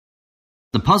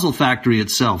The Puzzle Factory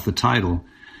itself, the title,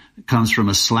 comes from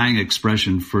a slang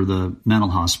expression for the mental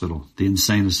hospital, the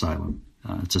insane asylum.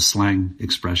 It's a slang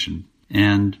expression.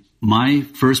 And my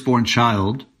firstborn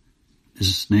child,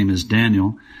 his name is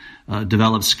Daniel,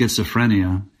 developed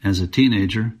schizophrenia as a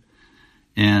teenager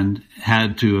and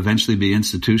had to eventually be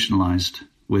institutionalized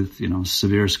with,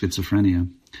 severe schizophrenia.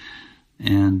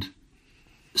 And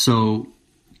so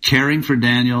caring for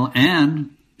Daniel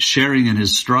and sharing in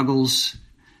his struggles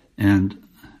and,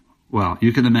 well,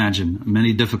 you can imagine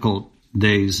many difficult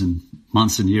days and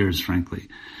months and years, frankly.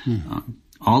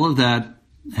 All of that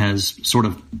has sort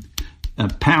of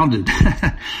pounded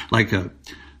like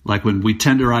when we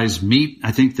tenderize meat.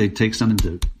 I think they take something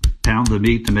to pound the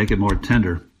meat to make it more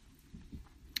tender.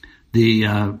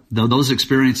 Those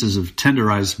experiences have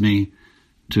tenderized me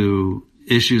to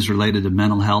issues related to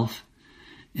mental health.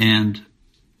 And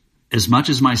as much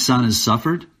as my son has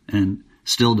suffered and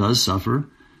still does suffer,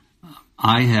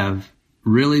 I have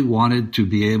really wanted to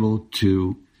be able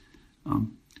to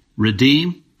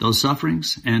redeem those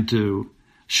sufferings and to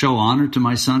show honor to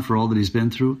my son for all that he's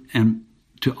been through and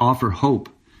to offer hope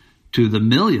to the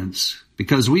millions,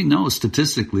 because we know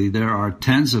statistically there are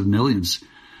tens of millions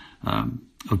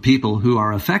of people who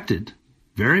are affected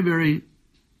very, very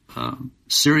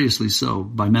seriously so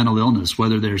by mental illness,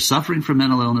 whether they're suffering from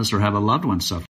mental illness or have a loved one suffering.